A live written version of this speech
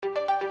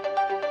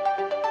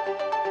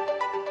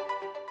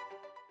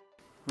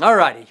All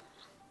righty.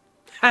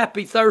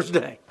 Happy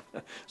Thursday.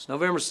 It's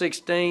November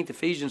 16th,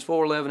 Ephesians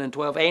 4:11 and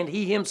 12. And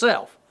he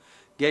himself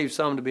gave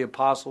some to be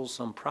apostles,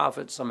 some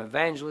prophets, some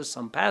evangelists,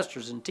 some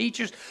pastors and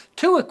teachers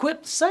to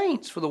equip the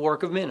saints for the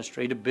work of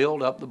ministry, to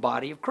build up the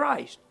body of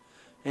Christ.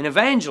 An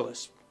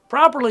evangelist,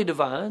 properly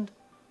defined,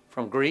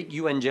 from Greek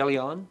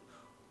euangelion,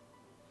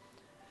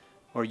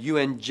 or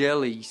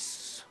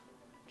euangelis.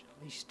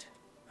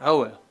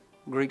 Oh well,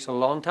 Greek's a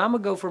long time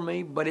ago for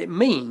me, but it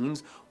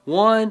means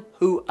one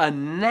who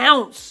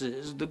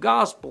announces the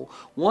gospel,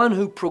 one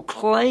who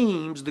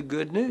proclaims the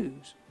good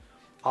news.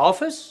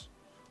 Office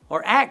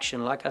or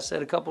action, like I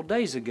said a couple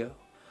days ago.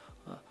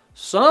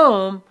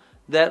 Some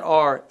that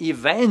are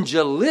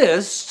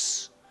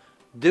evangelists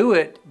do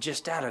it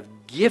just out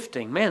of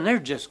gifting. Man, they're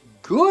just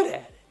good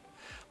at it.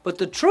 But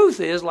the truth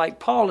is, like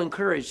Paul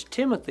encouraged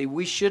Timothy,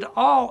 we should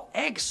all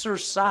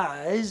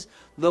exercise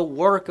the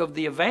work of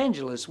the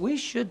evangelist. We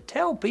should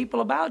tell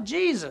people about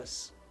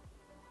Jesus.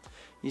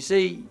 You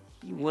see,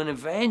 when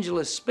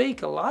evangelists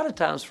speak, a lot of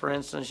times, for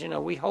instance,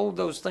 we hold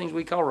those things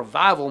we call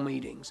revival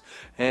meetings,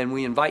 and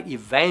we invite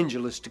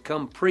evangelists to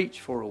come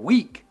preach for a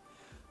week,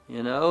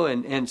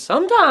 and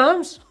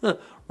sometimes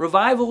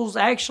revivals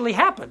actually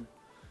happen.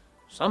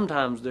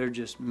 Sometimes they're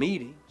just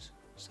meetings.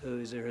 So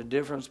is there a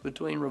difference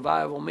between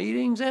revival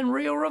meetings and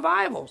real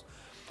revivals?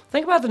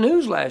 Think about the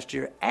news last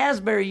year.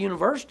 Asbury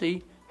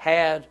University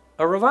had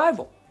a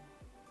revival.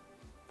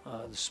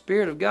 The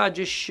Spirit of God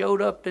just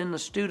showed up in the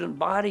student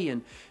body,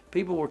 and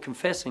people were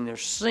confessing their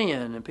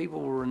sin, and people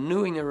were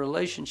renewing their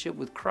relationship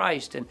with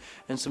Christ, and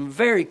some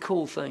very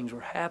cool things were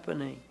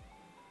happening.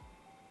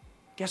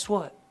 Guess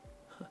what?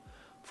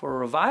 For a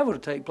revival to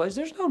take place,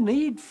 there's no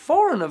need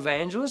for an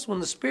evangelist.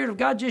 When the Spirit of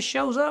God just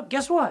shows up,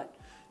 guess what?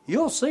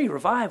 You'll see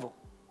revival.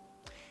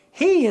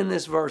 He in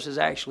this verse is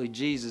actually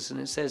Jesus, and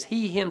it says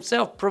he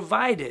himself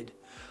provided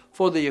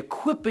for the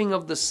equipping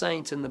of the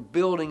saints and the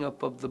building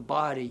up of the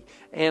body.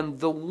 And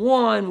the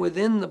one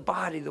within the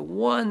body, the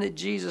one that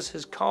Jesus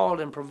has called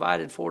and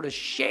provided for to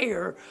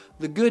share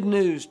the good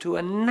news, to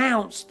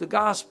announce the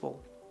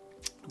gospel,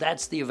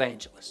 that's the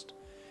evangelist.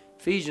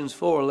 Ephesians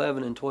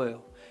 4:11 and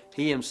 12.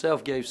 He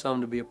himself gave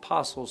some to be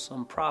apostles,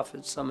 some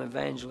prophets, some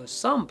evangelists,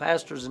 some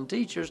pastors and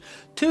teachers,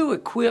 to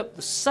equip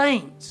the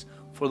saints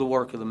for the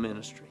work of the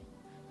ministry,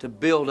 to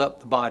build up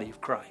the body of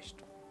Christ.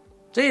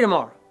 See you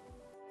tomorrow.